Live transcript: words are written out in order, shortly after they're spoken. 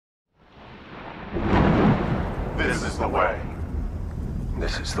This is the way.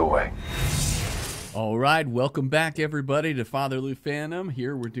 This is the way. All right, welcome back everybody to Fatherly Fandom.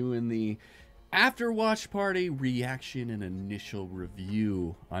 Here we're doing the after watch party reaction and initial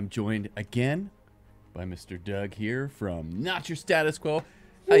review. I'm joined again by Mr. Doug here from Not Your Status Quo.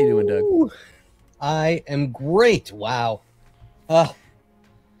 How you doing, Doug? I am great. Wow. That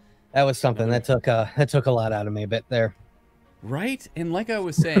was something that took a lot out of me a bit there. Right? And like I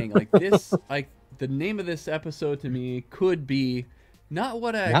was saying, like this, like the name of this episode to me could be not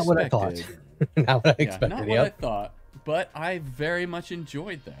what I expected. What I thought. Not what I expected. Not what I thought, but I very much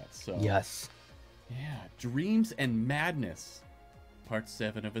enjoyed that. So yes. Yeah, Dreams and Madness, Part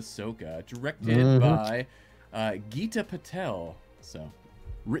 7 of Ahsoka, directed by Geeta Patel. So,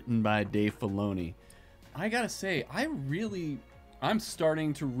 written by Dave Filoni. I gotta say, I'm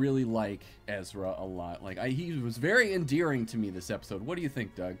starting to really like Ezra a lot. Like, he was very endearing to me this episode. What do you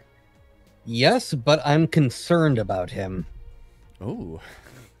think, Doug? Yes, but I'm concerned about him. Oh,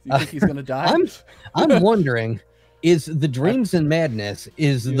 you think he's gonna die? I'm wondering, is the Dreams and Madness,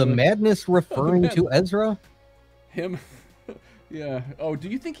 is the madness referring to Ezra? Him? Yeah. Oh, do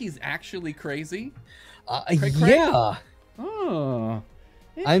you think he's actually crazy? Yeah. Oh.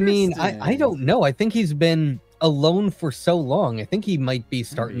 I mean, I don't know. I think he's been alone for so long. I think he might be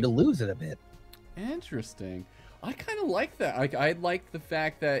starting to lose it a bit. Interesting. I kind of like that. I like the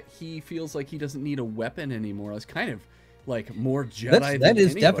fact that he feels like he doesn't need a weapon anymore. It's kind of like more Jedi. That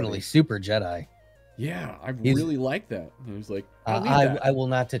is definitely super Jedi. Yeah, I really like that. He was like, I will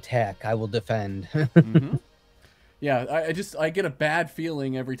not attack. I will defend. Yeah, I get a bad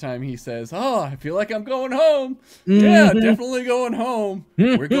feeling every time he says, "Oh, I feel like I'm going home." Yeah, definitely going home.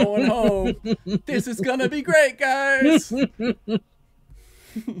 We're going home. This is gonna be great, guys.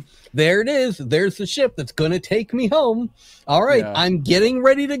 There it is. There's the ship that's gonna take me home. All right, I'm getting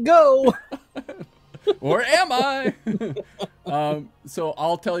ready to go. Or am I? So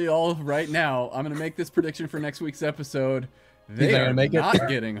I'll tell you all right now. I'm gonna make this prediction for next week's episode. They are not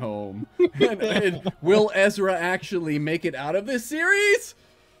getting home. And will Ezra actually make it out of this series?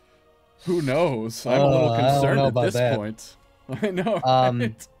 Who knows? I'm a little concerned at this point. I know.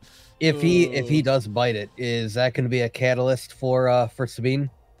 Right? If he does bite it, is that going to be a catalyst for Sabine?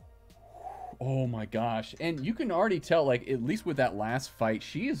 Oh my gosh! And you can already tell, like at least with that last fight,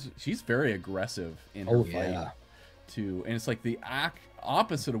 she's very aggressive in her fight too. And it's like the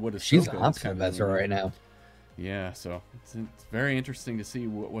opposite of what Ahsoka she's opposite of Ezra right now. Yeah, so it's very interesting to see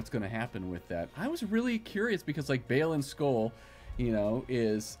what's going to happen with that. I was really curious because like Baylan Skoll, you know,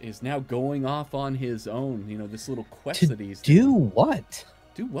 is now going off on his own. You know, this little quest that he's doing. What?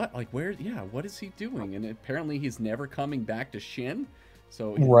 Do what? Like where? Yeah, what is he doing? And apparently he's never coming back to Shin.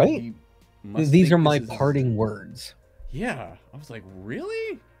 So right. These are my parting words. Yeah, I was like,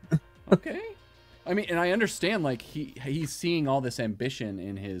 really? Okay. I mean, and I understand like he's seeing all this ambition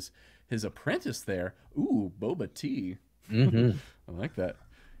in his apprentice there. Ooh, Boba Tea. I like that.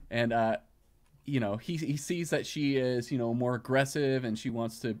 And you know, he sees that she is, you know, more aggressive and she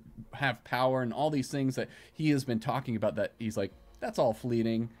wants to have power and all these things that he has been talking about, that he's like, that's all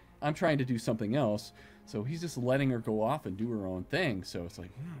fleeting. I'm trying to do something else. So he's just letting her go off and do her own thing. So it's like,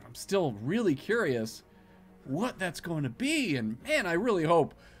 I'm still really curious what that's going to be. And man, I really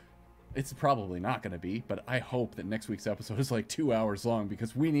hope it's probably not going to be, but I hope that next week's episode is like 2 hours long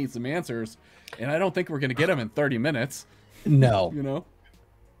because we need some answers. And I don't think we're going to get them in 30 minutes. No. You know?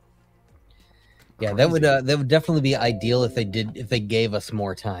 Yeah, that would definitely be ideal if they gave us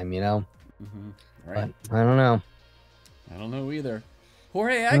more time, you know? Right. But I don't know. I don't know either.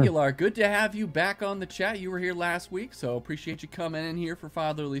 Jorge Aguilar, good to have you back on the chat. You were here last week, so appreciate you coming in here for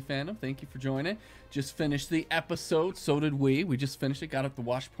Fatherly Fandom. Thank you for joining. Just finished the episode. So did we. We just finished it. Got up the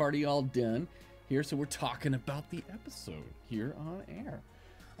watch party all done here, so we're talking about the episode here on air.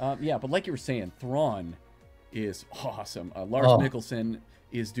 Yeah, but like you were saying, Thrawn is awesome. Lars Mikkelsen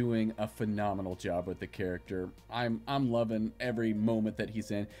is doing a phenomenal job with the character. I'm loving every moment that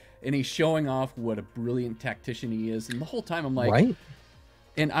he's in, and he's showing off what a brilliant tactician he is. And the whole time I'm like, right?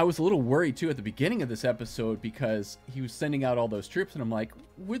 And I was a little worried too at the beginning of this episode because he was sending out all those troops, and I'm like,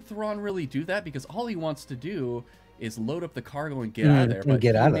 would Thrawn really do that? Because all he wants to do is load up the cargo and get out of there. But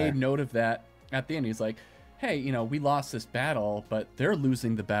he made note of that at the end. He's like, hey, you know, we lost this battle, but they're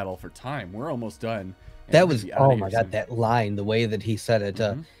losing the battle for time. We're almost done. That was, oh my God, that line, the way that he said it.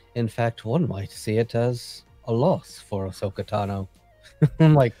 In fact, one might see it as a loss for Ahsoka Tano.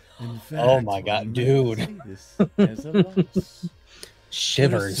 I'm like, oh my God, dude. This as a loss.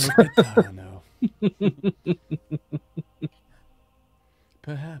 Shivers.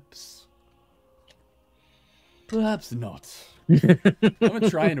 Perhaps. Perhaps not. I've been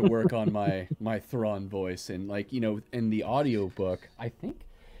trying to work on my Thrawn voice, and like, you know, in the audiobook, I think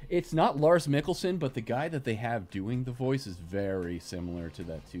it's not Lars Mikkelsen, but the guy that they have doing the voice is very similar to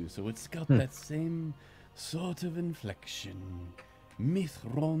that too. So it's got that same sort of inflection.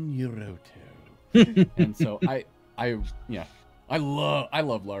 Mithron Yoroto. And so I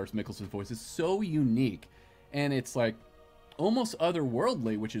love Lars Mikkelsen's voice. It's so unique, and it's like almost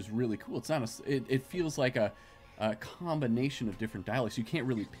otherworldly, which is really cool. It's not it feels like a combination of different dialects. You can't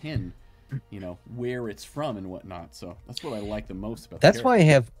really pin, you know, where it's from and whatnot. So that's what I like the most about. That's why I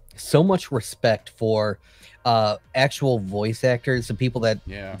have so much respect for actual voice actors, the people that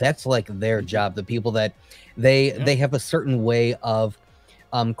that's like their job, the people that they have a certain way of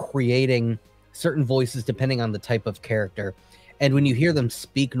creating certain voices depending on the type of character. And when you hear them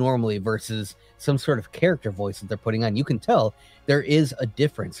speak normally versus some sort of character voice that they're putting on, you can tell there is a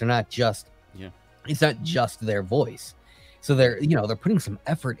difference. They're not just it's not just their voice. So they're, you know, they're putting some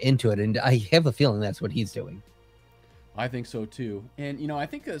effort into it, and I have a feeling that's what he's doing. I think so too. And you know, I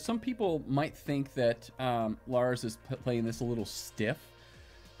think some people might think that Lars is playing this a little stiff,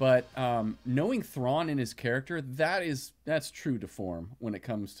 but knowing Thrawn in his character, that's true to form when it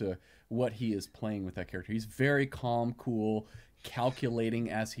comes to what he is playing with that character. He's very calm, cool, calculating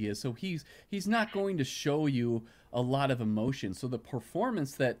as he is. So he's not going to show you a lot of emotion. So the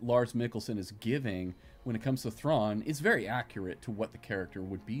performance that Lars Mikkelsen is giving when it comes to Thrawn is very accurate to what the character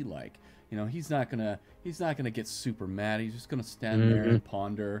would be like. You know, he's not gonna get super mad. He's just gonna stand there and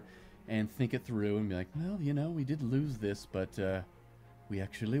ponder and think it through and be like, well, you know, we did lose this, but we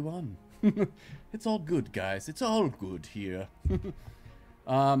actually won. It's all good, guys. It's all good here.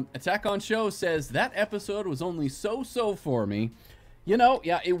 Attack on Show says that episode was only so for me. You know,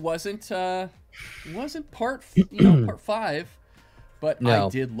 yeah, it wasn't part 5, but I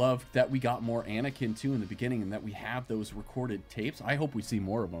did love that we got more Anakin too in the beginning, and that we have those recorded tapes. I hope we see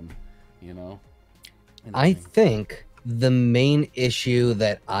more of them. You know, I think the main issue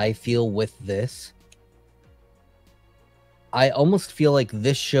that I feel with this, I almost feel like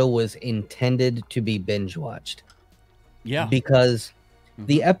this show was intended to be binge watched. Yeah, because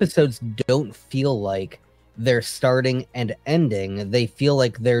the episodes don't feel like they're starting and ending. They feel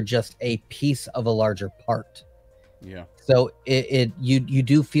like they're just a piece of a larger part. Yeah. So you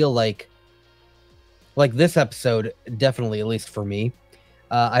do feel like this episode, definitely, at least for me,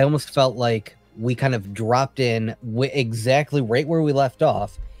 I almost felt like we kind of dropped in exactly right where we left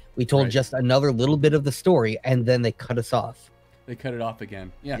off. We told just another little bit of the story, and then they cut us off. They cut it off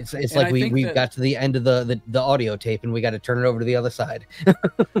again. Yeah, it's like we got to the end of the audio tape, and we got to turn it over to the other side.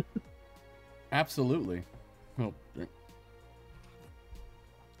 Absolutely. Well,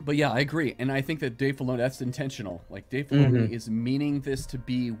 but yeah, I agree, and I think that Dave Filoni, that's intentional. Like, Dave Filoni is meaning this to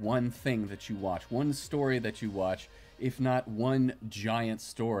be one thing that you watch, one story that you watch, if not one giant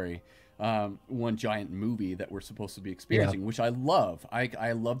story, one giant movie that we're supposed to be experiencing, which I love.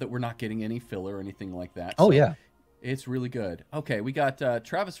 I love that we're not getting any filler or anything like that. Oh, yeah. It's really good. Okay, we got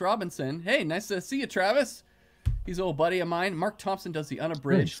Travis Robinson. Hey, nice to see you, Travis. He's an old buddy of mine. Mark Thompson does the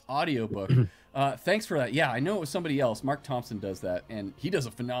unabridged audiobook. Thanks for that. Yeah, I know it was somebody else. Mark Thompson does that, and he does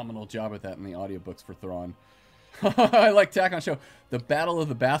a phenomenal job at that in the audiobooks for Thrawn. I like Tack on Show. The Battle of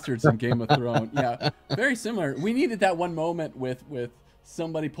the Bastards in Game of Thrones. Yeah, very similar. We needed that one moment with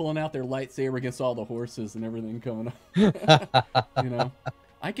somebody pulling out their lightsaber against all the horses and everything coming up. You know,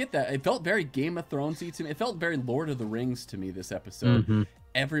 I get that. It felt very Game of Thronesy to me. It felt very Lord of the Rings to me this episode.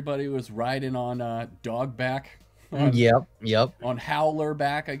 Everybody was riding on Dogback. On Howler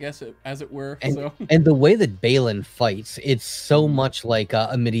back, I guess, as it were. And the way that Balin fights, it's so much like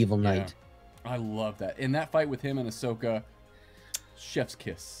a medieval knight. I love that. In that fight with him and Ahsoka, chef's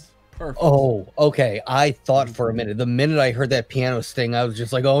kiss. Perfect. Oh, okay. I thought for a minute. The minute I heard that piano sting, I was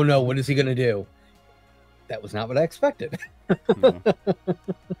just like, oh no, what is he going to do? That was not what I expected.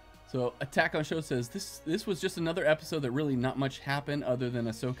 So Attack on Show says, this was just another episode that really not much happened other than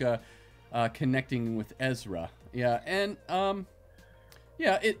Ahsoka connecting with Ezra. Yeah, and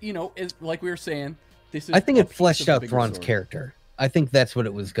it like we were saying, this is. I think it fleshed out Thrawn's character. I think that's what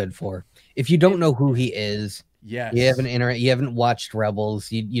it was good for. If you don't know who he is, you haven't watched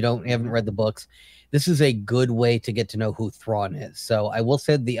Rebels, you haven't read the books, this is a good way to get to know who Thrawn is. So I will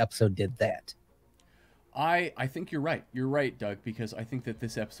say the episode did that. I think you're right. You're right, Doug, because I think that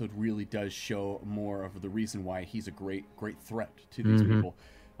this episode really does show more of the reason why he's a great threat to these people.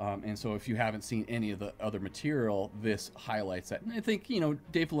 And so if you haven't seen any of the other material, this highlights that. And I think,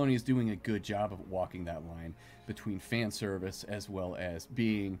 Dave Filoni is doing a good job of walking that line between fan service as well as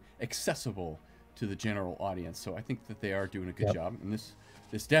being accessible to the general audience. So I think that they are doing a good job. And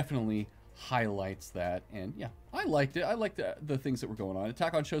this definitely highlights that. And yeah, I liked it. I liked the things that were going on.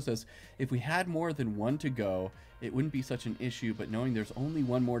 Attack on Show says, if we had more than one to go, it wouldn't be such an issue, but knowing there's only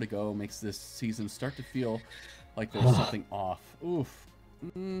one more to go makes this season start to feel like there's something off. Oof.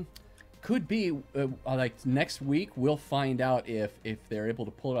 Could be like next week we'll find out if they're able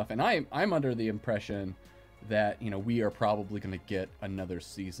to pull it off. And I'm under the impression that, you know, we are probably going to get another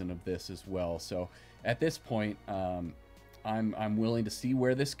season of this as well. So at this point, I'm willing to see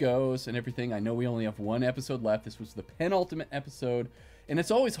where this goes and everything. I know we only have one episode left. This was the penultimate episode, and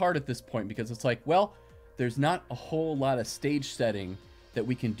it's always hard at this point because it's like, well, there's not a whole lot of stage setting that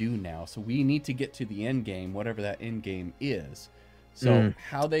we can do now. So we need to get to the end game, whatever that end game is. So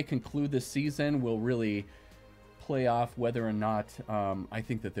how they conclude this season will really play off whether or not I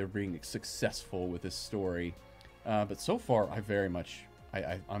think that they're being successful with this story. But so far, I very much,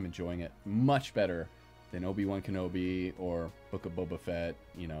 I'm enjoying it much better than Obi-Wan Kenobi or Book of Boba Fett.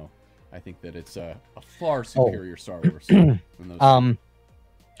 You know, I think that it's a far superior Star Wars than those.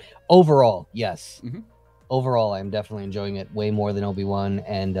 Overall, yes. Overall, I'm definitely enjoying it way more than Obi-Wan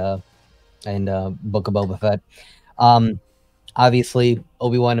and Book of Boba Fett. Obviously,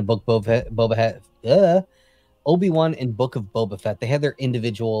 Obi-Wan and Obi-Wan and Book of Boba Fett, they had their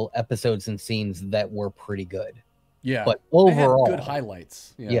individual episodes and scenes that were pretty good. Yeah, but overall, they had good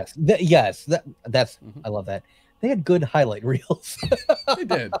highlights. Yeah. Yes, that's I love that. They had good highlight reels. They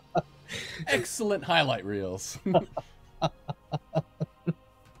did. Excellent highlight reels.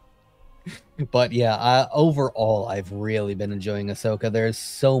 But yeah, overall, I've really been enjoying Ahsoka. There's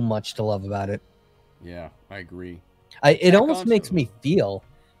so much to love about it. Yeah, I agree. It almost makes me feel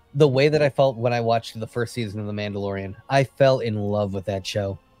the way that I felt when I watched the first season of The Mandalorian. I fell in love with that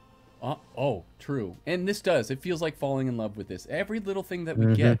show. Oh, true. And this does. It feels like falling in love with this. Every little thing that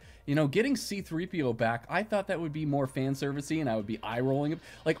we get, you know, getting C-3PO back, I thought that would be more fan servicey and I would be eye-rolling.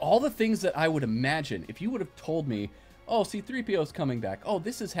 Like all the things that I would imagine, if you would have told me, oh, C-3PO is coming back. Oh,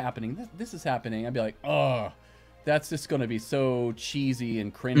 this is happening. This is happening. I'd be like, oh, that's just going to be so cheesy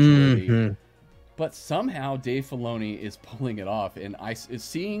and cringeworthy. But somehow Dave Filoni is pulling it off. And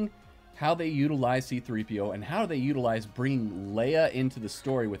seeing how they utilize C-3PO and how they utilize bringing Leia into the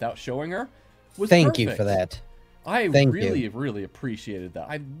story without showing her was Thank perfect. you for that. I really appreciated that.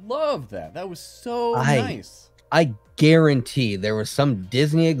 I love that. That was so nice. I guarantee there was some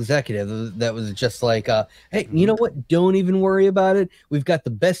Disney executive that was just like, hey, you know what? Don't even worry about it. We've got the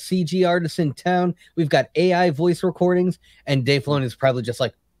best CG artists in town. We've got AI voice recordings. And Dave Filoni is probably just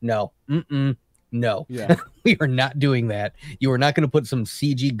like, no, no, we are not doing that. You are not going to put some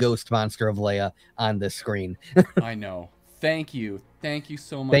CG ghost monster of Leia on this screen. I know. Thank you. Thank you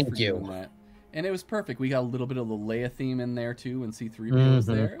so much for doing that. And it was perfect. We got a little bit of the Leia theme in there, too, when C-3PO was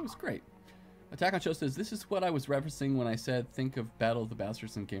there. It was great. Attack on Show says, this is what I was referencing when I said, think of Battle of the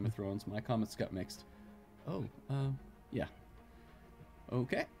Bastards and Game of Thrones. My comments got mixed. Oh, yeah.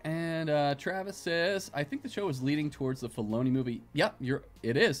 Okay. And Travis says, I think the show is leading towards the Filoni movie. Yep,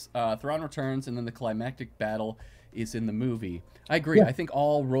 it is. Thrawn returns, and then the climactic battle is in the movie. I agree. Yeah. I think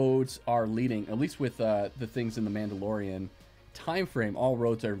all roads are leading, at least with the things in the Mandalorian time frame, all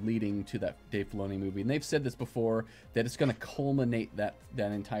roads are leading to that Dave Filoni movie. And they've said this before, that it's going to culminate that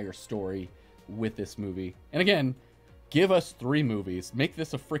entire story with this movie. And again, give us 3 movies. Make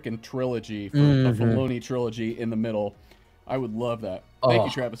this a freaking trilogy, for a Filoni trilogy in the middle. I would love that. Thank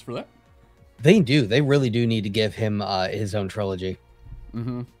you, Travis, for that. They do. They really do need to give him his own trilogy.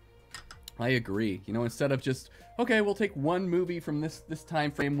 I agree. You know, instead of just, okay, we'll take one movie from this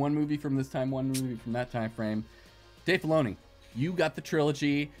time frame, one movie from this time, one movie from that time frame. Dave Filoni, you got the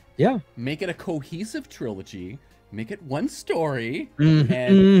trilogy. Yeah. Make it a cohesive trilogy. Make it one story.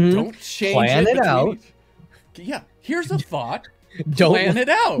 And don't change Plan it out. Yeah. Here's a thought. Don't plan it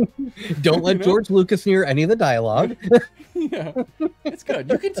out. Don't let George Lucas hear any of the dialogue. Yeah, it's good.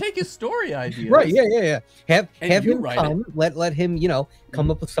 You can take his story ideas. Right? Yeah. Have him come. Let him, you know,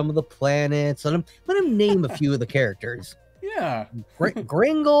 come up with some of the planets. Let him name a few of the characters. Yeah.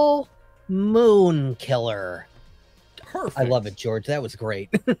 Gringle, Moon Killer. Perfect. I love it, George. That was great.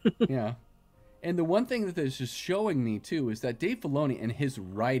 Yeah. And the one thing that is just showing me too is that Dave Filoni and his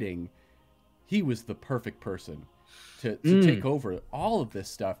writing, he was the perfect person to take over all of this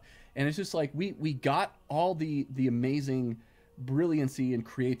stuff. And it's just like we got all the amazing brilliancy and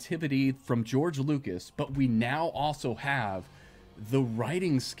creativity from George Lucas, but we now also have the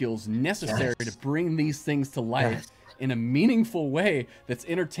writing skills necessary to bring these things to life in a meaningful way that's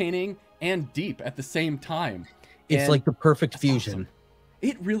entertaining and deep at the same time. It's like the perfect fusion. Awesome.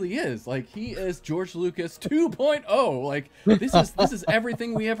 It really is. Like, he is George Lucas 2.0. Like, this is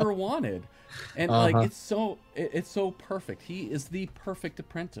everything we ever wanted. And like it's so perfect. He is the perfect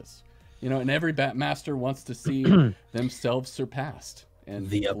apprentice. You know, and every master wants to see themselves surpassed. And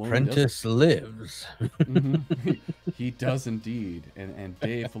the Filoni apprentice lives. He does indeed. And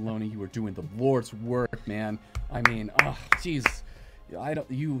Dave Filoni, you were doing the Lord's work, man. I mean, oh, jeez.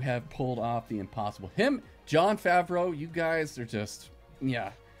 You have pulled off the impossible. Him, Jon Favreau, you guys are just,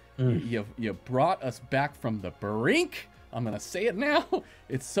 yeah. You brought us back from the brink. I'm going to say it now.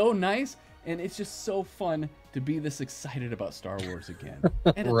 It's so nice. And it's just so fun to be this excited about Star Wars again.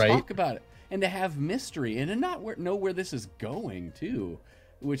 And to talk about it. And to have mystery. And to not know where this is going, too.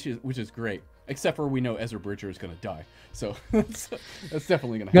 Which is great. Except for we know Ezra Bridger is going to die. So that's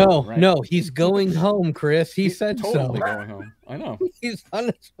definitely going to happen, right? No, he's going home, Chris. He's said totally so. going home. I know. He's on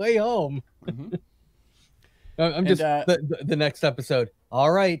his way home. I'm just the next episode.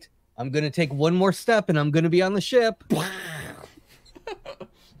 All right, I'm gonna take one more step, and I'm gonna be on the ship.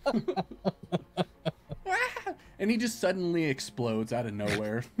 And he just suddenly explodes out of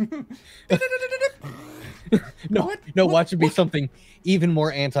nowhere. No, watch it be something even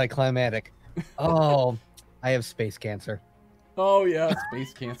more anticlimactic. Oh, I have space cancer. Oh yeah,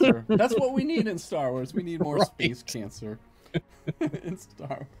 space cancer. That's what we need in Star Wars. We need more space cancer in Star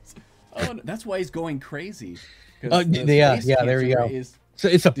Wars. Oh, no, that's why he's going crazy. There you go. So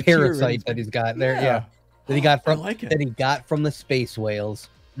it's a parasite that he's got there. Yeah, that he got from the space whales.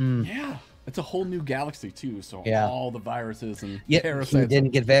 Yeah, it's a whole new galaxy too. So all the viruses and parasites. He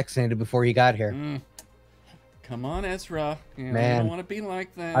didn't get vaccinated before he got here. Come on, Ezra. Man, I don't want to be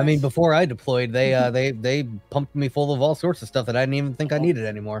like that. I mean, before I deployed, they pumped me full of all sorts of stuff that I didn't even think I needed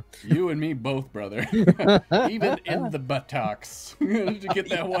anymore. You and me both, brother. Even in the buttocks. Did you get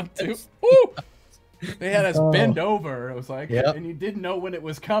that one too? Woo! They had us bend over. It was like, and you didn't know when it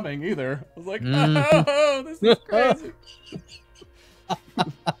was coming either. I was like, oh, this is crazy.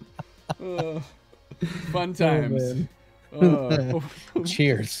 Fun times.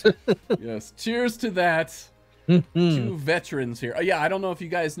 Cheers. Yes, cheers to that. Two veterans here. I don't know if you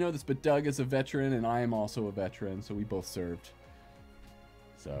guys know this, but Doug is a veteran and I am also a veteran, so we both served.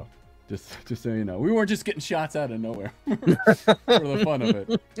 So just so you know, we weren't just getting shots out of nowhere for the fun of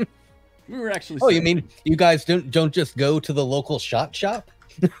it. We were actually you mean you guys don't just go to the local shot shop?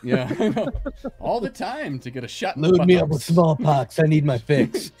 Yeah, I know. All the time to get a shot in Load me up with smallpox. I need my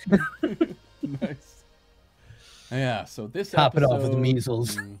fix. Nice. Yeah, so this top episode, it off with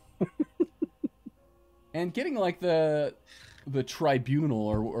measles. And getting like the tribunal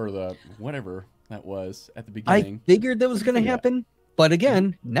or the whatever that was at the beginning. I figured that was going to happen, but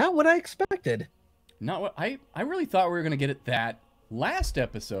again, not what I expected. Not what I really thought we were going to get it that last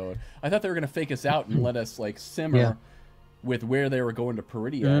episode. I thought they were going to fake us out and let us like simmer with where they were going to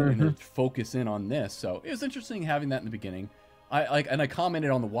Peridia and focus in on this. So it was interesting having that in the beginning. I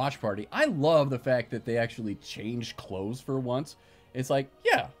commented on the watch party. I love the fact that they actually changed clothes for once. It's like,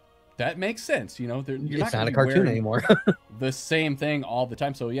 yeah, that makes sense. You know, it's not a cartoon anymore. The same thing all the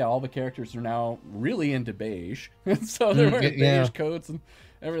time. So yeah, all the characters are now really into beige. So they're wearing beige coats and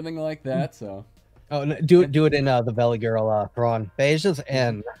everything like that. So do it in the Valley Girl Thrawn. Beige is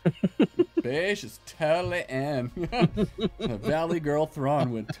in. Beige is totally in. The Valley Girl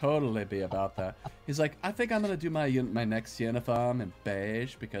Thrawn would totally be about that. He's like, I think I'm gonna do my next uniform in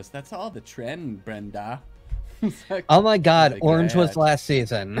beige because that's all the trend, Brenda. Like, oh my God, orange was last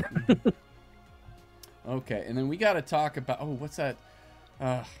season. Okay, and then we got to talk about what's that?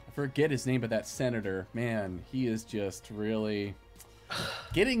 I forget his name, but that senator, man, he is just really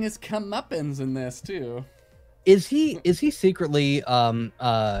getting his comeuppance in this too. Is he secretly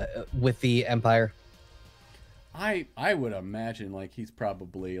with the Empire? I would imagine like he's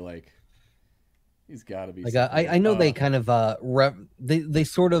probably like he's got to be. Like I know they kind of they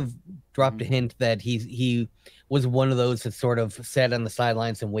sort of dropped a hint that he was one of those that sort of sat on the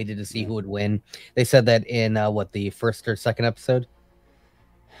sidelines and waited to see who would win. They said that in the first or second episode.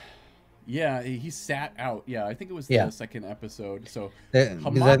 Yeah, he sat out. Yeah, I think it was the second episode. So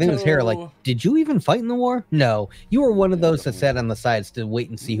because I think it was here. Like, did you even fight in the war? No, you were one of those that sat on the sides to wait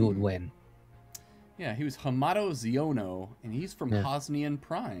and see who would win. Yeah, he was Hamato Ziono, and he's from Hosnian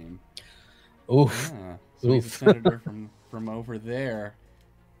Prime. Oof. Yeah, so he's a senator from over there.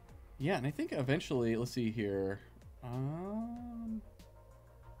 Yeah, and I think eventually, let's see here.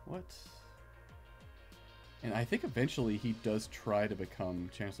 What? And I think eventually he does try to become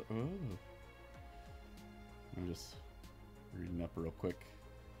chancellor. Oh. I'm just reading up real quick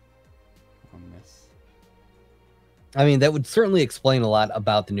on this. I mean, that would certainly explain a lot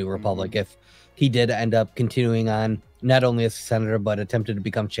about the New Republic if he did end up continuing on, not only as a senator, but attempted to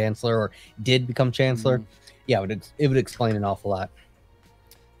become chancellor or did become chancellor. Yeah, it would explain an awful lot.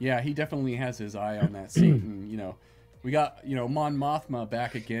 Yeah, he definitely has his eye on that seat. And, you know, we got, you know, Mon Mothma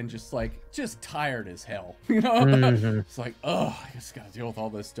back again, just tired as hell. You know, it's like, oh, I just gotta deal with all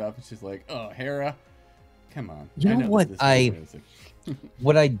this stuff. And she's like, oh, Hera, come on. You know what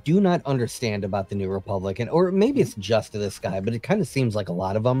what I do not understand about the New Republic, or maybe it's just to this guy, but it kind of seems like a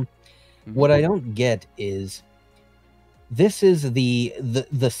lot of them. What I don't get is this is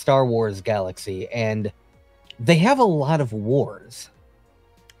the Star Wars galaxy, and they have a lot of wars.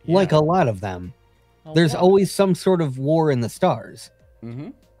 Like a lot of them. There's always some sort of war in the stars.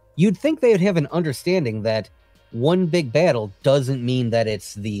 You'd think they would have an understanding that one big battle doesn't mean that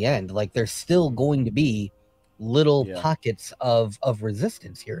it's the end. Like, there's still going to be little pockets of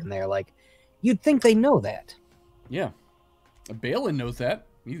resistance here and there. Like, you'd think they know that. Yeah. Balin knows that.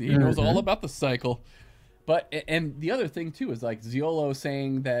 He knows all about the cycle. But, and the other thing too is like Ziolo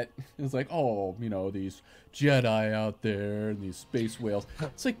saying that it's like, oh, you know, these Jedi out there and these space whales.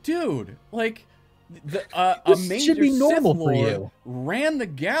 It's like, dude, like a major Sith Lord ran the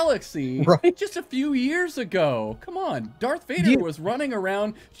galaxy just a few years ago. Come on, Darth Vader was running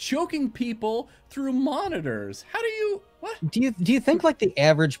around choking people through monitors. How do you? What? Do you think like the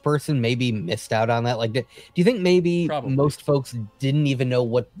average person maybe missed out on that? Like, do you think maybe most folks didn't even know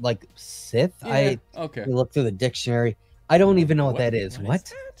what like Sith? Okay. Look through the dictionary. I don't even know what that is.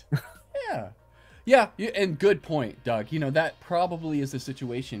 What? Yeah, and good point, Doug. You know, that probably is the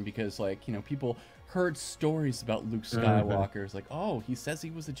situation because, like, you know, people heard stories about Luke Skywalker. It's like, oh, he says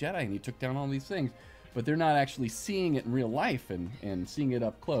he was a Jedi and he took down all these things, but they're not actually seeing it in real life and seeing it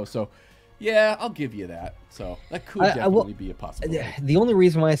up close. So, yeah, I'll give you that. So that could definitely be a possibility. The only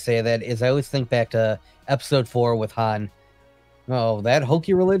reason why I say that is I always think back to Episode 4 with Han. Oh, that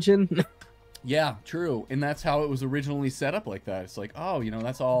hokey religion? Yeah, true. And that's how it was originally set up like that. It's like, oh, you know,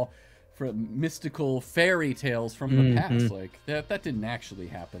 that's all for mystical fairy tales from the past. Like that didn't actually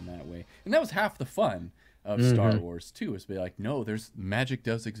happen that way. And that was half the fun of Star Wars too, is be like, no, there's magic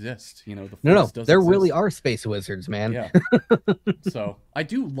does exist. You know, the Force does there exist. really are space wizards, man. Yeah. So I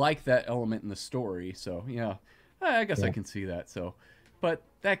do like that element in the story. So yeah, I guess I can see that. So, but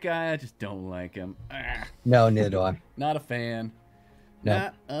that guy, I just don't like him. No, neither do I. Not a fan. No.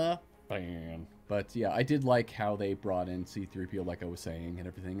 Not a fan. But yeah, I did like how they brought in C-3PO, like I was saying, and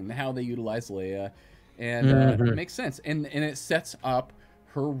everything, and how they utilized Leia, and it makes sense, and it sets up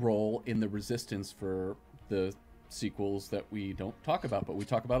her role in the Resistance for the sequels that we don't talk about, but we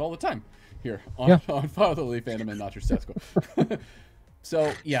talk about all the time here on Fatherly Fandom and Not Your Status Quo.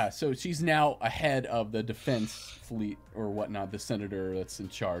 So yeah, so she's now ahead of the defense fleet or whatnot, the senator that's in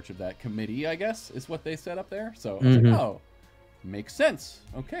charge of that committee, I guess, is what they set up there. So I was like, oh. Makes sense.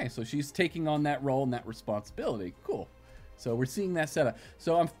 Okay, so she's taking on that role and that responsibility. Cool. So we're seeing that setup.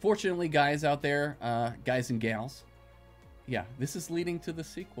 So unfortunately, guys out there, guys and gals, yeah, this is leading to the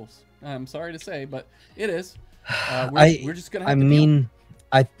sequels. I'm sorry to say, but it is. We're just gonna have to deal.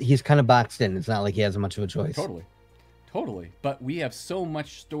 He's kind of boxed in. It's not like he has much of a choice. Totally. But we have so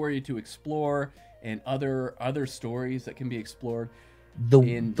much story to explore and other stories that can be explored.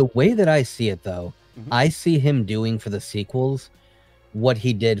 The way that I see it, though, I see him doing for the sequels what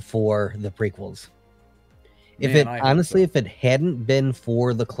he did for the prequels. If it hadn't been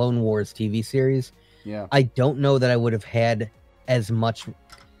for the Clone Wars TV series, I don't know that I would have had as much.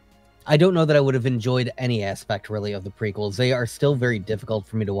 I don't know that I would have enjoyed any aspect really of the prequels. They are still very difficult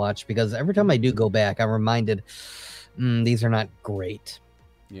for me to watch because every time I do go back, I'm reminded these are not great.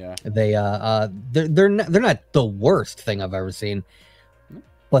 Yeah, they're not the worst thing I've ever seen,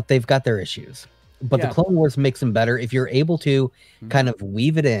 but they've got their issues. But the Clone Wars makes them better if you're able to kind of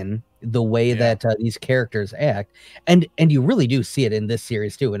weave it in the way that these characters act, and you really do see it in this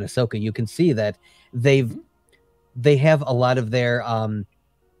series too. In Ahsoka, you can see that they have a lot of their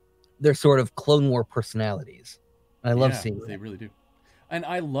sort of Clone War personalities. I love seeing that. They really do, and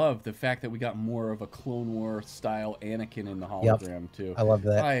I love the fact that we got more of a Clone War style Anakin in the hologram too. I love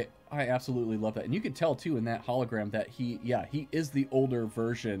that. I absolutely love that, and you could tell too in that hologram that he is the older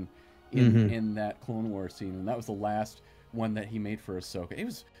version in that Clone Wars scene, and that was the last one that he made for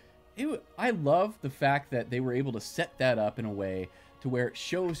Ahsoka. I love the fact that they were able to set that up in a way to where it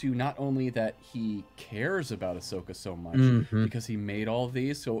shows you not only that he cares about Ahsoka so much because he made all of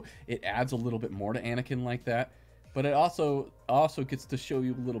these, so it adds a little bit more to Anakin like that, but it also gets to show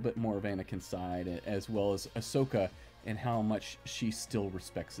you a little bit more of Anakin's side as well as Ahsoka and how much she still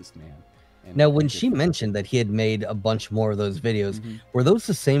respects this man. Now, when she mentioned that he had made a bunch more of those videos, were those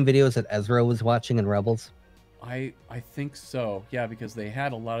the same videos that Ezra was watching in Rebels? I think so. Yeah, because they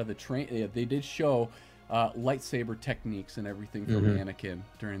had a lot of the they did show lightsaber techniques and everything from Anakin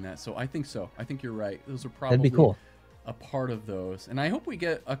during that. So I think so. I think you're right. Those are probably that'd be cool. a part of those, and I hope we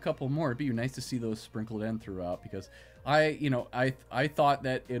get a couple more. It'd be nice to see those sprinkled in throughout, because I thought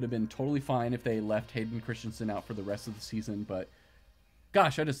that it'd have been totally fine if they left Hayden Christensen out for the rest of the season, but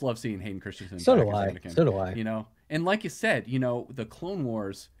gosh, I just love seeing Hayden Christensen. So do I. So do I. You know, and like you said, you know, the Clone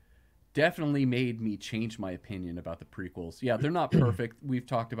Wars definitely made me change my opinion about the prequels. Yeah, they're not perfect. We've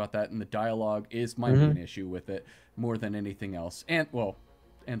talked about that, and the dialogue is my main issue with it more than anything else, and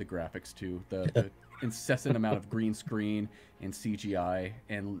the graphics too. The incessant amount of green screen and CGI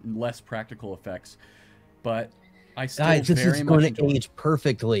and less practical effects, but I still this is going to age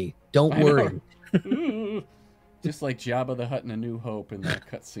perfectly. Don't worry. Just like Jabba the Hutt in A New Hope in that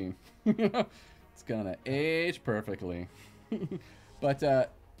cutscene. It's gonna age perfectly.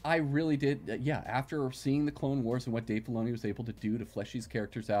 But I really did, after seeing the Clone Wars and what Dave Filoni was able to do to flesh these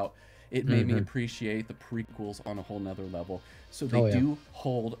characters out, it made me appreciate the prequels on a whole nother level. So they do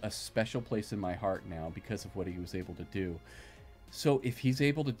hold a special place in my heart now because of what he was able to do. So if he's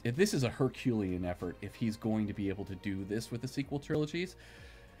able to, if this is a Herculean effort, if he's going to be able to do this with the sequel trilogies,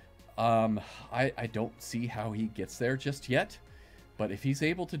 I don't see how he gets there just yet. But if he's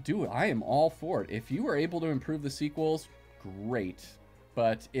able to do it, I am all for it. If you are able to improve the sequels, great.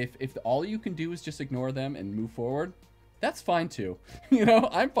 But if all you can do is just ignore them and move forward, that's fine too. You know,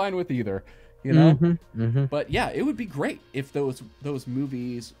 I'm fine with either. You know, but yeah, it would be great if those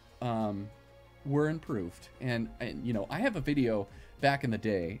movies were improved. And you know, I have a video back in the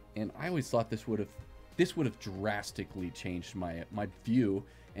day, and I always thought this would have drastically changed my view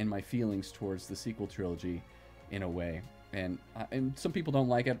and my feelings towards the sequel trilogy in a way. And some people don't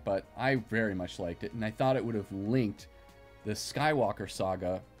like it, but I very much liked it, and I thought it would have linked the Skywalker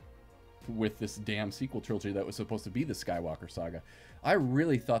saga with this damn sequel trilogy that was supposed to be the Skywalker saga. I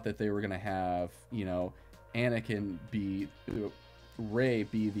really thought that they were going to have, you know, Rey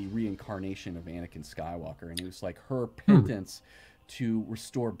be the reincarnation of Anakin Skywalker, and it was like her penance to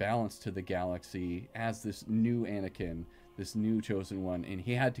restore balance to the galaxy as this new Anakin, this new chosen one, and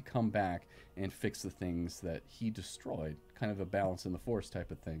he had to come back and fix the things that he destroyed, kind of a balance in the Force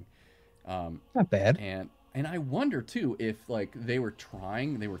type of thing. Not bad. And I wonder too if like they were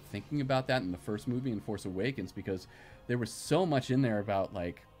thinking about that in the first movie in Force Awakens, because there was so much in there about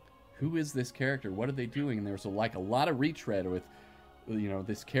like, who is this character? What are they doing? And there was a lot of retread with, you know,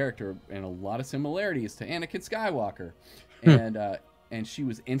 this character, and a lot of similarities to Anakin Skywalker. And she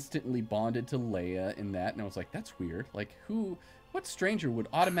was instantly bonded to Leia in that, and I was like, that's weird. Like, what stranger would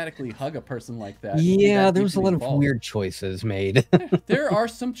automatically hug a person like that? Yeah, there was a lot of weird choices made. There are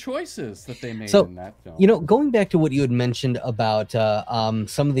some choices that they made in that film. You know, going back to what you had mentioned about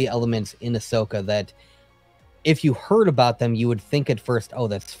some of the elements in Ahsoka that if you heard about them, you would think at first, oh,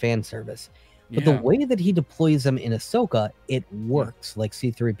 that's fan service. But the way that he deploys them in Ahsoka, it works. Like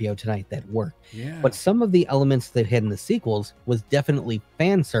C-3PO tonight, that worked. Yeah. But some of the elements they had in the sequels was definitely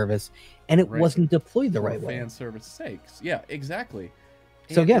fan service, and it wasn't deployed the right way. Fan service sakes. Yeah, exactly.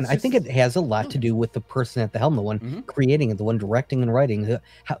 So again, I think it has a lot to do with the person at the helm, the one creating it, the one directing and writing.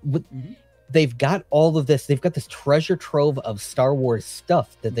 They've got all of this. They've got this treasure trove of Star Wars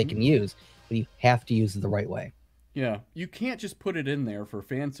stuff that they can use, but you have to use it the right way. Yeah, you can't just put it in there for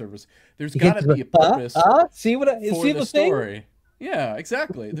fan service. There's got to be a purpose for the story. Yeah,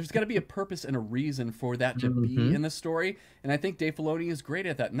 exactly. There's got to be a purpose and a reason for that to be in the story. And I think Dave Filoni is great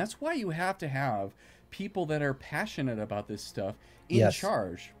at that. And that's why you have to have people that are passionate about this stuff in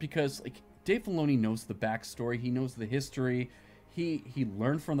charge. Because like Dave Filoni knows the backstory. He knows the history. He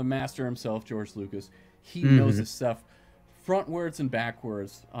learned from the master himself, George Lucas. He knows this stuff frontwards and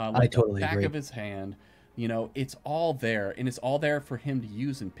backwards, like I totally the back of his hand. You know, it's all there, and it's all there for him to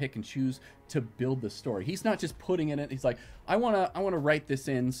use and pick and choose to build the story. He's not just putting it in. He's like, I wanna write this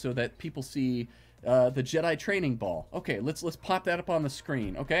in so that people see the Jedi training ball. Okay, let's pop that up on the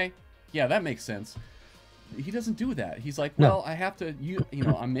screen. Okay, yeah, that makes sense. He doesn't do that. He's like, well, I have to. You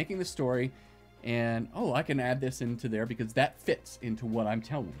know, I'm making the story, and I can add this into there because that fits into what I'm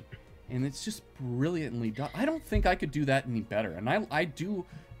telling. And it's just brilliantly done. I don't think I could do that any better. And I do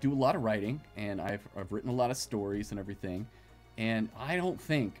a lot of writing, and I've written a lot of stories and everything, and I don't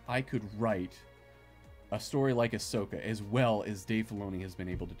think I could write a story like Ahsoka as well as Dave Filoni has been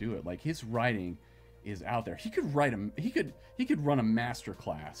able to do it. Like, his writing is out there. He could write he could run a master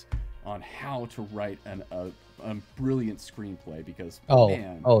class on how to write a brilliant screenplay, because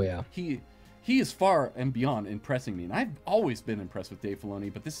he is far and beyond impressing me. And I've always been impressed with Dave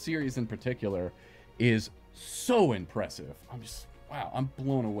Filoni, but this series in particular is so impressive. Wow, I'm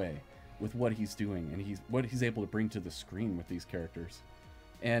blown away with what he's doing and what he's able to bring to the screen with these characters.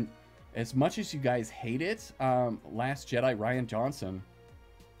 And as much as you guys hate it, Last Jedi, Rian Johnson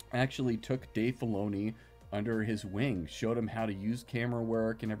actually took Dave Filoni under his wing, showed him how to use camera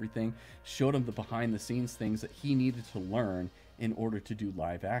work and everything, showed him the behind the scenes things that he needed to learn in order to do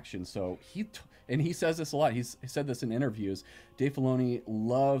live action. So and he says this a lot. He said this in interviews. Dave Filoni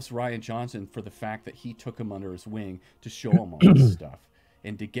loves Rian Johnson for the fact that he took him under his wing to show him all this stuff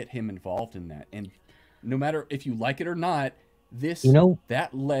and to get him involved in that. And no matter if you like it or not, that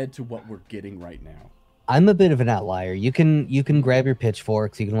led to what we're getting right now. I'm a bit of an outlier. You can grab your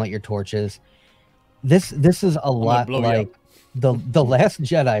pitchforks, you can light your torches. This is a lot like the Last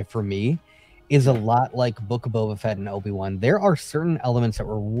Jedi for me is a lot like Book of Boba Fett and Obi-Wan. There are certain elements that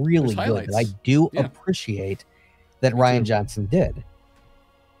were really good that I do appreciate that Rian Johnson did.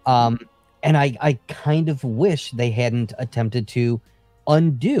 And I kind of wish they hadn't attempted to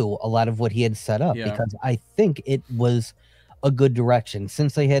undo a lot of what he had set up, because I think it was a good direction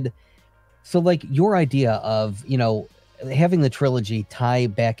since they had. So like your idea of, having the trilogy tie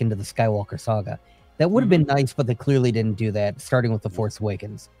back into the Skywalker saga, that would have been nice, but they clearly didn't do that, starting with The Force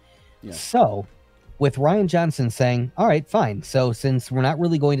Awakens. Yeah. So with Rian Johnson saying, all right, fine. So since we're not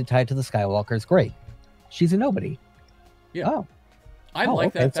really going to tie it to the Skywalkers, great. She's a nobody. Yeah. Oh. I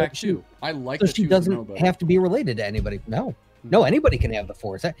like that fact too. I like that she doesn't have to be related to anybody. No, anybody can have the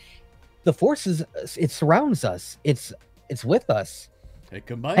Force. The Force it surrounds us. It's with us. It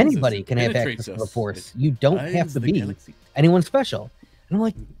combines anybody can have access to the Force. You don't have to be anyone special. And I'm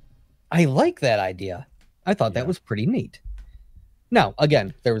like, I like that idea. I thought that was pretty neat. Now,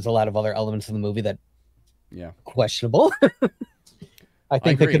 again, there was a lot of other elements in the movie that, questionable. I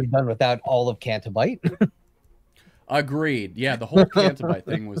think they could have done without all of Cantabite. Agreed. Yeah, the whole Cantabite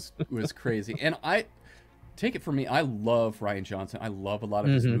thing was crazy. And take it from me, I love Rian Johnson. I love a lot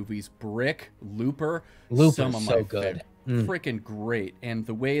of his movies. Brick, Looper, some of my so good. Freaking great. And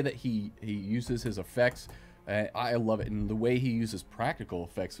the way that he uses his effects, I love it. And the way he uses practical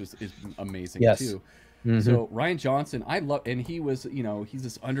effects is amazing too. So Rian Johnson, I love, and he was, he's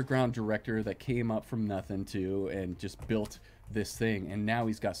this underground director that came up from nothing too and just built this thing. And now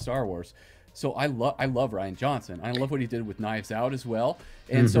he's got Star Wars. So I love Rian Johnson. I love what he did with Knives Out as well.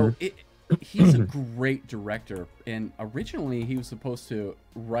 And so he's a great director. And originally he was supposed to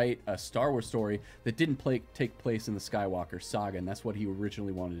write a Star Wars story that didn't take place in the Skywalker saga. And that's what he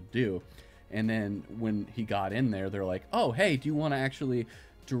originally wanted to do. And then when he got in there, they're like, oh, hey, do you want to actually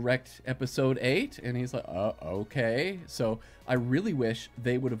direct episode 8? And he's like, okay. So I really wish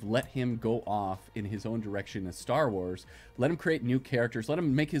they would have let him go off in his own direction as Star Wars, let him create new characters, let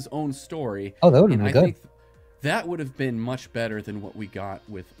him make his own story. Oh, that would have been good. That would have been much better than what we got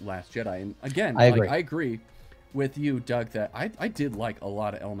with Last Jedi. And again, I agree with you, Doug, that I did like a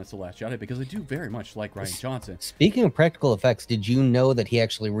lot of elements of Last Jedi because I do very much like Rian Johnson. Speaking of practical effects, did you know that he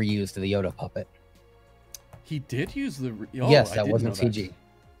actually reused the Yoda puppet? He did use the... yes, that wasn't CG.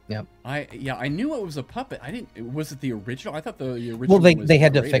 Yep. I knew it was a puppet. I didn't. Was it the original? I thought the original. Well, they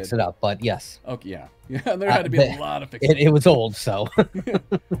had to fix it up, but yes. Okay, yeah. There had to be a lot of fixing. It was old, so.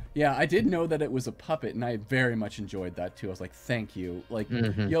 Yeah, I did know that it was a puppet, and I very much enjoyed that too. I was like, thank you. Like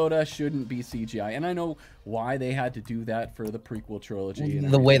Yoda shouldn't be CGI, and I know why they had to do that for the prequel trilogy.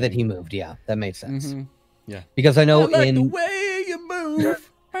 The way that he moved, yeah, that made sense. Yeah, because I know I like the way you move.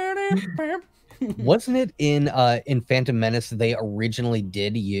 Wasn't it in Phantom Menace they originally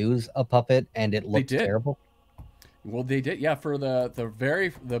did use a puppet and it looked terrible? Well, they did, yeah, for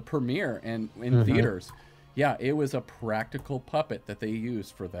the premiere and in theaters. Yeah, it was a practical puppet that they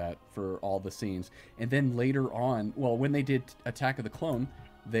used for all the scenes. And then later on, well, when they did Attack of the Clone,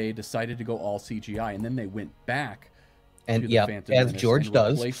 they decided to go all CGI, and then they went back and as George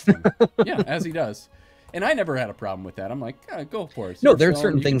does. Yeah, as he does. And I never had a problem with that. I'm like, go for it. No, there are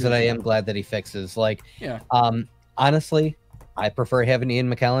certain things that I am glad that he fixes. Like, honestly, I prefer having Ian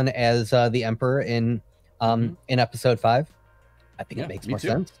McKellen as the Emperor in Episode 5. I think it makes more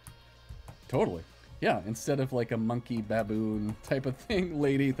sense. Totally. Yeah, instead of like a monkey baboon type of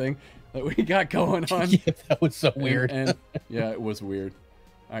lady thing that we got going on. Yeah, that was so weird. And yeah, it was weird.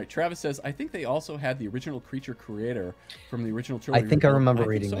 All right, Travis says, I think they also had the original creature creator from the original trilogy. I think I remember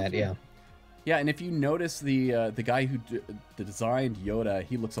reading that, yeah. Yeah, and if you notice the guy who designed Yoda,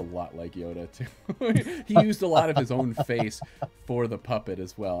 he looks a lot like Yoda too. He used a lot of his own face for the puppet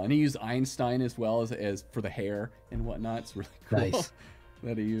as well, and he used Einstein as well as for the hair and whatnot. It's really cool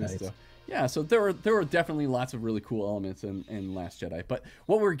that he used. Nice. Yeah, so there were definitely lots of really cool elements in Last Jedi, but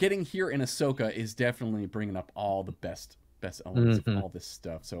what we're getting here in Ahsoka is definitely bringing up all the best elements of all this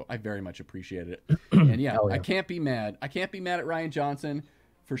stuff. So I very much appreciate it, and yeah, I can't be mad. I can't be mad at Rian Johnson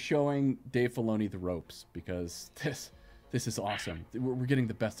for showing Dave Filoni the ropes, because this is awesome. We're getting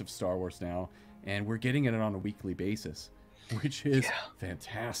the best of Star Wars now, and we're getting it on a weekly basis, which is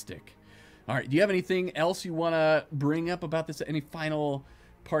fantastic. All right. Do you have anything else you want to bring up about this? Any final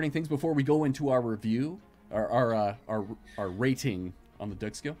parting things before we go into our review, our rating on the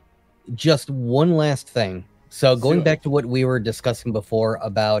Doug scale? Just one last thing. So going back to what we were discussing before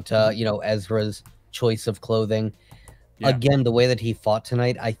about, Ezra's choice of clothing. Yeah. Again, the way that he fought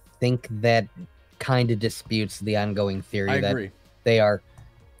tonight, I think that kind of disputes the ongoing theory that they are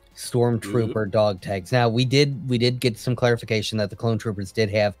stormtrooper dog tags. Now, we did get some clarification that the clone troopers did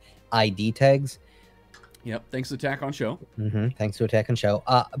have ID tags. Yep, thanks to Attack on Show. Thanks to Attack on Show.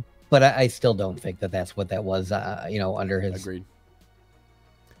 But I still don't think that that's what that was, under his... Agreed.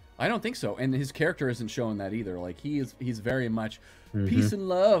 I don't think so. And his character isn't showing that either. Like, he's very much peace and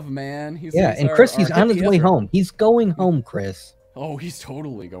love, man. He's Chris, he's on his way home. He's going home, Chris. Oh, he's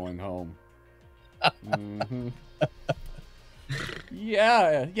totally going home.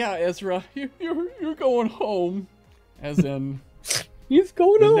 Yeah, Ezra, you're going home. As in, he's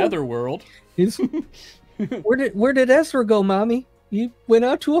going home. The netherworld. Where did Ezra go, Mommy? He went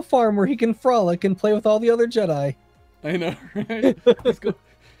out to a farm where he can frolic and play with all the other Jedi. I know, right?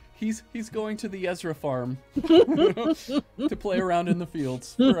 He's going to the Ezra farm to play around in the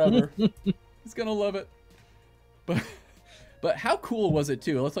fields forever. He's gonna love it. But how cool was it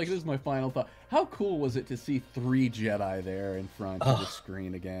too? This is my final thought. How cool was it to see 3 Jedi there in front of the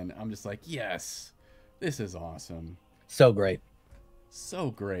screen again? I'm just like, yes, this is awesome. So great.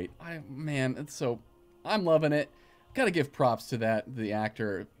 So great. I'm loving it. Gotta give props to the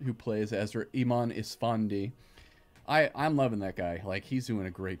actor who plays Ezra, Iman Isfandi. I'm loving that guy. Like, he's doing a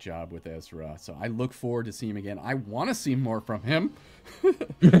great job with Ezra. So I look forward to seeing him again. I want to see more from him.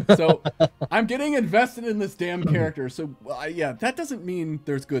 So I'm getting invested in this damn character. So yeah, that doesn't mean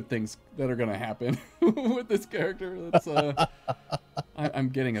there's good things that are going to happen with this character. I'm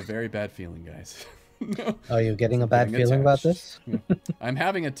getting a very bad feeling, guys. Are you getting a bad feeling about this? Yeah. I'm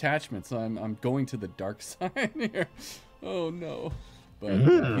having attachments. So I'm going to the dark side here. Oh no. But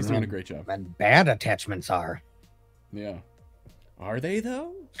he's doing a great job. And bad attachments are. Yeah. Are they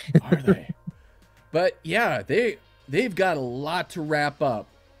though? Are they? But yeah, they've got a lot to wrap up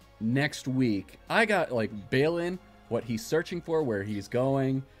next week. I got Balin, what he's searching for, where he's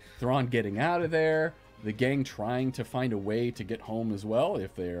going, Thrawn getting out of there, the gang trying to find a way to get home as well,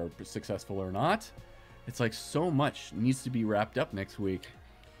 if they are successful or not. It's so much needs to be wrapped up next week.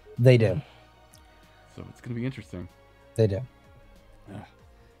 They do. So it's going to be interesting. They do.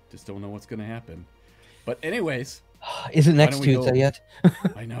 Just don't know what's going to happen. But anyways... Isn't next Tuesday yet?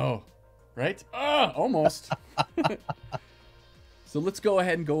 I know, right? Almost. So let's go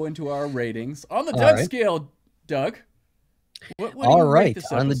ahead and go into our ratings on the Doug scale. Doug, what do you rate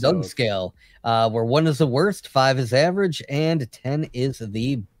this on the Doug scale, where 1 is the worst, 5 is average, and 10 is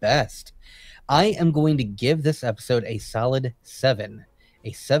the best. I am going to give this episode a solid 7.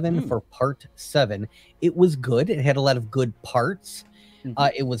 A 7 for part 7. It was good. It had a lot of good parts.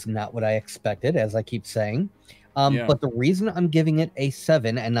 It was not what I expected, as I keep saying. But the reason I'm giving it a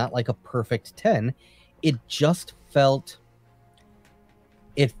 7 and not a perfect 10, it just felt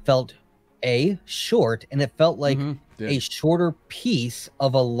short, and it felt like a shorter piece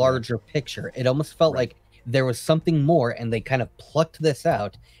of a larger picture. It almost felt like there was something more, and they kind of plucked this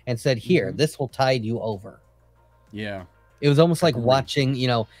out and said, here, this will tide you over. Yeah. It was almost like watching,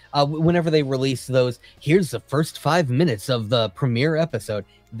 whenever they release those, here's the first 5 minutes of the premiere episode.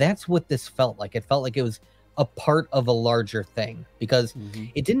 That's what this felt like. It felt like it was a part of a larger thing, because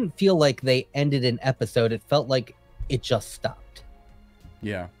it didn't feel like they ended an episode. It felt like it just stopped.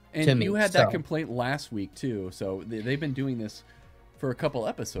 Yeah. And you had that complaint last week too. So they've been doing this for a couple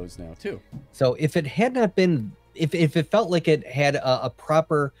episodes now too. So if it had not been, if it felt like it had a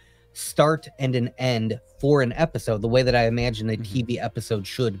proper start and an end for an episode, the way that I imagine a TV episode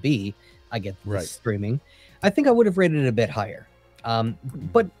should be, I get streaming, I think I would have rated it a bit higher.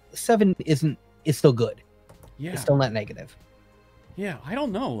 But 7 is still good. Yeah, it's still not negative. Yeah, I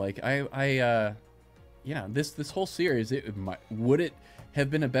don't know. This whole series, would it have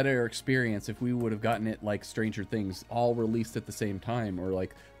been a better experience if we would have gotten it like Stranger Things, all released at the same time, or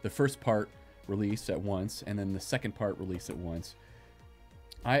like the first part released at once and then the second part released at once?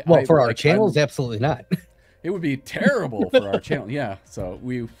 For our channels, absolutely not. It would be terrible for our channel. Yeah, so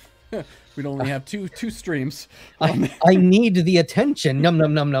we'd only have two streams. I need the attention. Num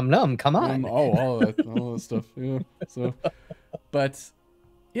num num num num. Come on. All that stuff. Yeah. So, but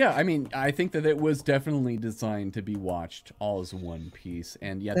yeah, I mean, I think that it was definitely designed to be watched all as one piece,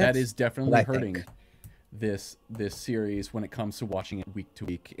 and that is definitely hurting this series when it comes to watching it week to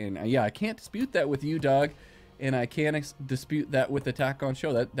week. And I can't dispute that with you, Doug, and I can't dispute that with Attack on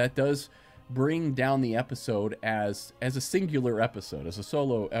Show. That does bring down the episode as a singular episode, as a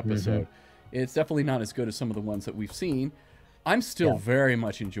solo episode. It's definitely not as good as some of the ones that we've seen. I'm still very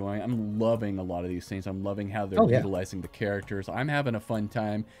much enjoying. I'm loving a lot of these things. I'm loving how they're utilizing the characters. I'm having a fun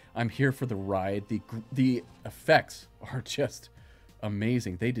time. I'm here for the ride. The effects are just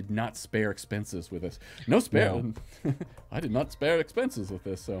amazing. They did not spare expenses with this. No spare. No. I did not spare expenses with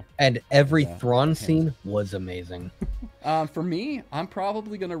this. So. And every Thrawn scene was amazing. For me, I'm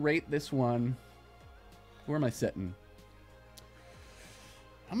probably gonna rate this one. Where am I setting?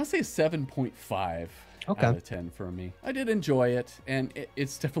 I'm gonna say 7.5. Out of 10 for me. I did enjoy it, and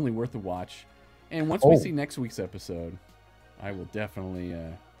it's definitely worth a watch. And once we see next week's episode, I will definitely,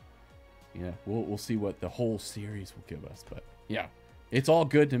 we'll see what the whole series will give us. But yeah, it's all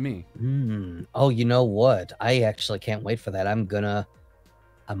good to me. Oh, you know what? I actually can't wait for that.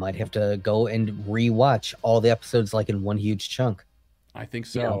 I might have to go and rewatch all the episodes like in one huge chunk. I think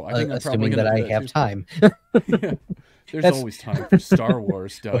so. You know, I think assuming that I have time. Yeah. There's always time for Star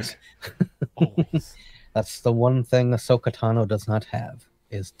Wars, Doug. Always. That's the one thing Ahsoka Tano does not have,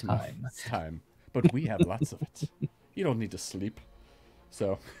 is time. It's time. But we have lots of it. You don't need to sleep.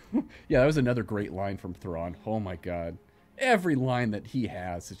 So, yeah, that was another great line from Thrawn. Oh, my God. Every line that he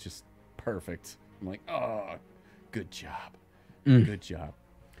has is just perfect. I'm like, oh, good job. Good job.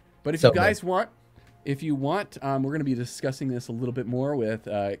 But if you guys want, we're going to be discussing this a little bit more with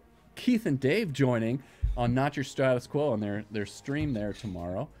Keith and Dave joining on Not Your Status Quo on their stream there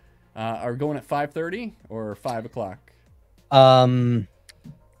tomorrow. Are we going at 5:30 or 5 o'clock? 5:30,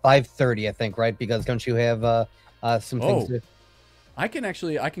 I think, right? Because don't you have some things to... I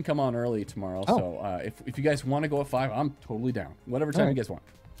can come on early tomorrow. So if you guys want to go at 5, I'm totally down. Whatever time you guys want.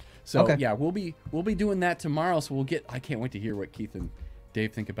 So yeah, we'll be doing that tomorrow. So I can't wait to hear what Keith and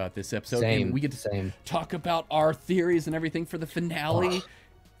Dave think about this episode. And we get to talk about our theories and everything for the finale.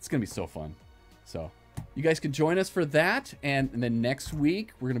 It's gonna be so fun. So you guys can join us for that, and then next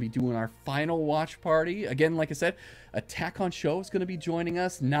week we're going to be doing our final watch party. Again, like I said, Attack on Show is going to be joining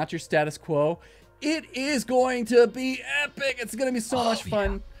us, Not Your Status Quo. It is going to be epic. It's going to be so much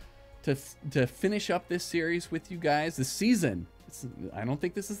fun to finish up this series with you guys. This season. I don't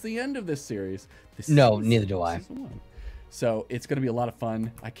think this is the end of this series. No, neither do I. So it's going to be a lot of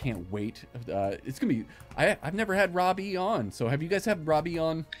fun. I can't wait. It's going to be... I've never had Robbie on. So have you guys had Robbie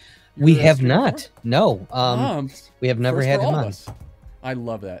on? We have not. No. We have never had him on. I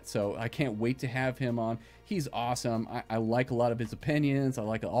love that. So I can't wait to have him on. He's awesome. I like a lot of his opinions. I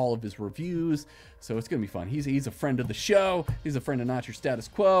like all of his reviews. So it's going to be fun. He's a friend of the show. He's a friend of Not Your Status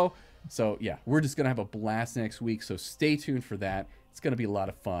Quo. So yeah, we're just going to have a blast next week. So stay tuned for that. It's going to be a lot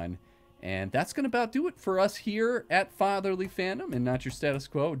of fun. And that's going to about do it for us here at Fatherly Fandom and Not Your Status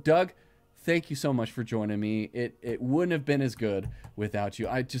Quo. Doug, thank you so much for joining me. It wouldn't have been as good without you.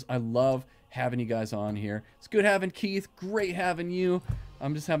 I love having you guys on here. It's good having Keith. Great having you.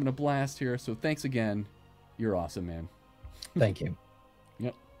 I'm just having a blast here. So thanks again. You're awesome, man. Thank you.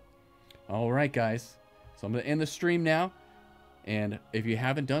 Yep. All right, guys. So I'm going to end the stream now. And if you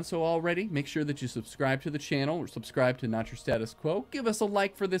haven't done so already, make sure that you subscribe to the channel or subscribe to Not Your Status Quo. Give us a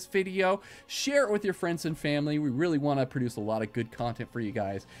like for this video. Share it with your friends and family. We really want to produce a lot of good content for you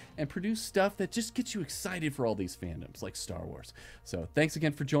guys and produce stuff that just gets you excited for all these fandoms like Star Wars. So thanks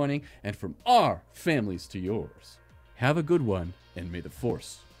again for joining, and from our families to yours, have a good one, and may the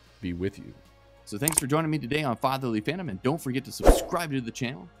Force be with you. So thanks for joining me today on Fatherly Fandom, and don't forget to subscribe to the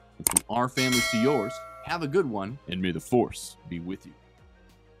channel. And from our families to yours, have a good one, and may the Force be with you.